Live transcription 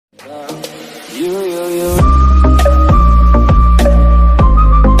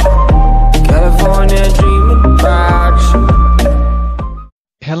California dreaming about you.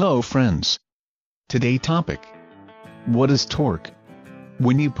 Hello friends. Today topic. What is torque?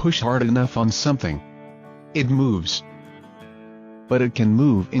 When you push hard enough on something, it moves. But it can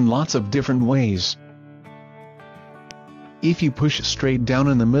move in lots of different ways. If you push straight down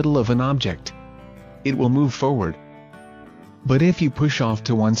in the middle of an object, it will move forward. But if you push off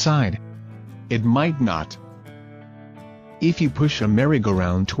to one side, it might not. If you push a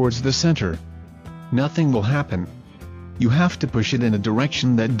merry-go-round towards the center, nothing will happen. You have to push it in a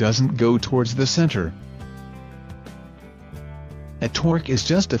direction that doesn't go towards the center. A torque is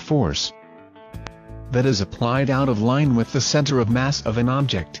just a force that is applied out of line with the center of mass of an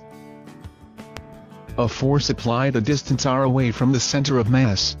object. A force applied a distance r away from the center of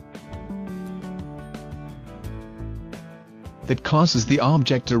mass that causes the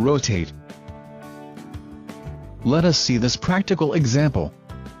object to rotate. Let us see this practical example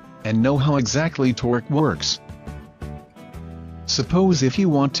and know how exactly torque works. Suppose if you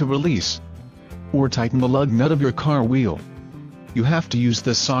want to release or tighten the lug nut of your car wheel, you have to use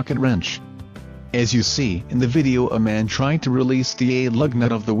the socket wrench. As you see in the video, a man tried to release the lug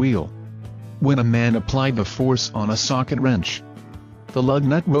nut of the wheel. When a man applied the force on a socket wrench, the lug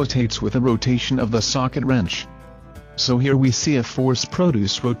nut rotates with the rotation of the socket wrench. So here we see a force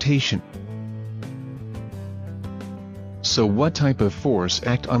produce rotation. So what type of force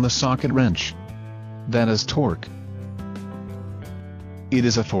act on the socket wrench? That is torque. It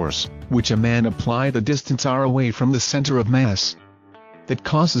is a force which a man applied a distance r away from the center of mass that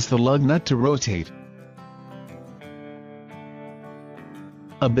causes the lug nut to rotate.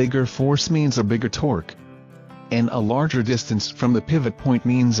 A bigger force means a bigger torque, and a larger distance from the pivot point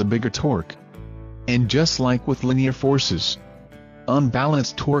means a bigger torque. And just like with linear forces,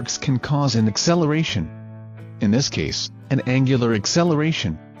 unbalanced torques can cause an acceleration. In this case, an angular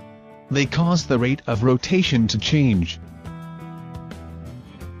acceleration. They cause the rate of rotation to change.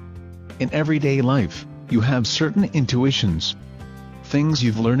 In everyday life, you have certain intuitions. Things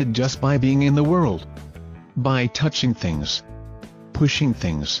you've learned just by being in the world. By touching things, pushing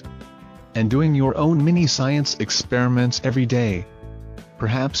things, and doing your own mini-science experiments every day.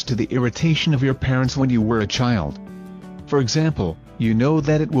 Perhaps to the irritation of your parents when you were a child. For example, you know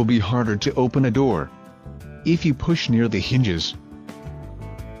that it will be harder to open a door if you push near the hinges.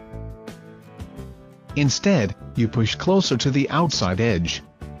 Instead, you push closer to the outside edge.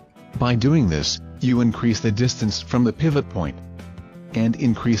 By doing this, you increase the distance from the pivot point and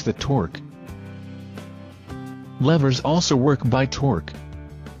increase the torque. Levers also work by torque.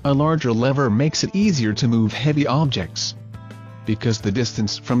 A larger lever makes it easier to move heavy objects because the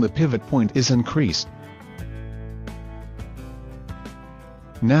distance from the pivot point is increased.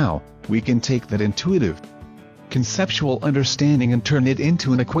 Now, we can take that intuitive, conceptual understanding and turn it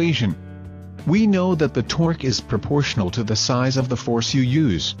into an equation. We know that the torque is proportional to the size of the force you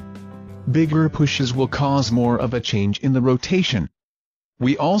use. Bigger pushes will cause more of a change in the rotation.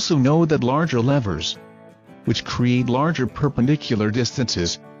 We also know that larger levers, which create larger perpendicular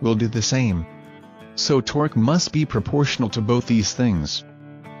distances, will do the same. So torque must be proportional to both these things.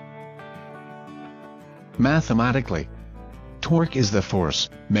 Mathematically, torque is the force,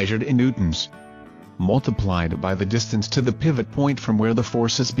 measured in newtons, multiplied by the distance to the pivot point from where the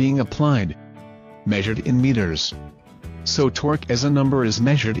force is being applied, measured in meters. So torque as a number is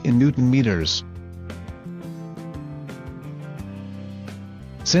measured in Newton meters.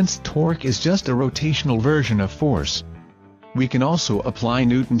 Since torque is just a rotational version of force, we can also apply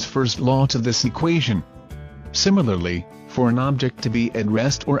Newton's first law to this equation. Similarly, for an object to be at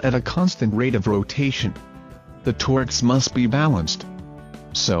rest or at a constant rate of rotation, the torques must be balanced.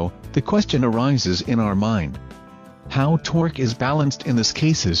 So, the question arises in our mind: how torque is balanced in this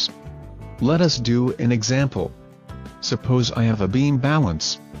cases? Let us do an example. Suppose I have a beam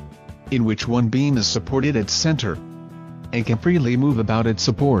balance, in which one beam is supported at center, and can freely move about its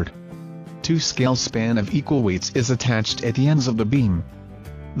support. Two scale span of equal weights is attached at the ends of the beam.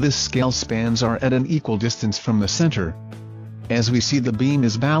 This scale spans are at an equal distance from the center. As we see, the beam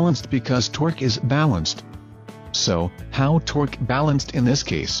is balanced because torque is balanced. So, how torque balanced in this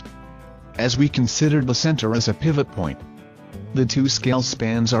case? As we consider the center as a pivot point, the two scale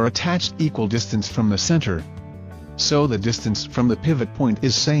spans are attached equal distance from the center. So the distance from the pivot point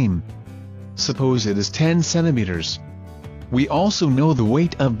is same. Suppose it is 10 centimeters. We also know the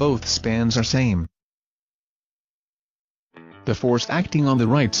weight of both spans are same. The force acting on the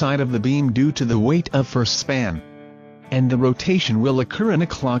right side of the beam due to the weight of first span, and the rotation will occur in a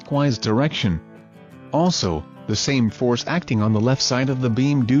clockwise direction. Also, the same force acting on the left side of the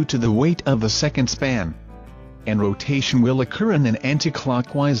beam due to the weight of the second span. And rotation will occur in an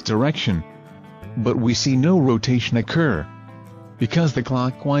anti-clockwise direction. But we see no rotation occur, because the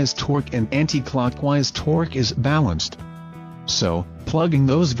clockwise torque and anti-clockwise torque is balanced. So, plugging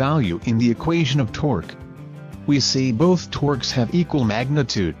those values in the equation of torque, we see both torques have equal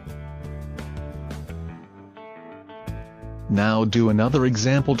magnitude. Now do another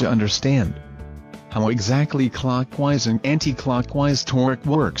example to understand how exactly clockwise and anti-clockwise torque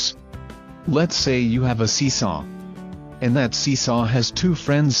works. Let's say you have a seesaw, and that seesaw has two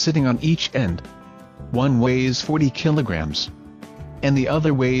friends sitting on each end. One weighs 40 kilograms, and the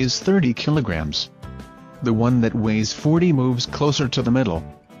other weighs 30 kilograms. The one that weighs 40 moves closer to the middle,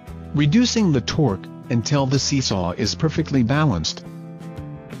 reducing the torque until the seesaw is perfectly balanced.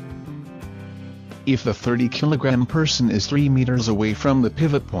 If the 30-kilogram person is 3 meters away from the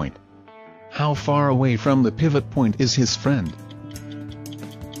pivot point, how far away from the pivot point is his friend?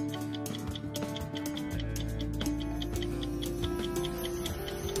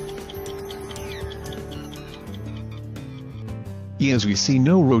 As we see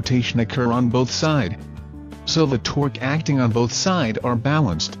no rotation occur on both sides, so the torque acting on both sides are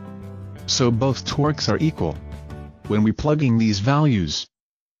balanced. So both torques are equal. When we plugging these values,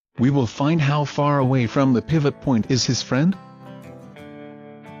 we will find how far away from the pivot point is his friend.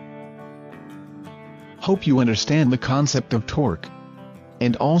 Hope you understand the concept of torque,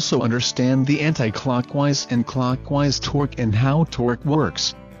 and also understand the anti-clockwise and clockwise torque and how torque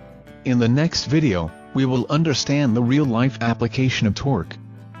works. In the next video, we will understand the real-life application of torque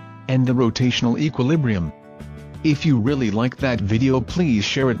and the rotational equilibrium. If you really like that video, please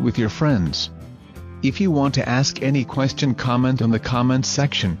share it with your friends. If you want to ask any question, comment on the comment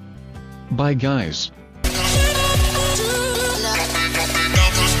section. Bye guys.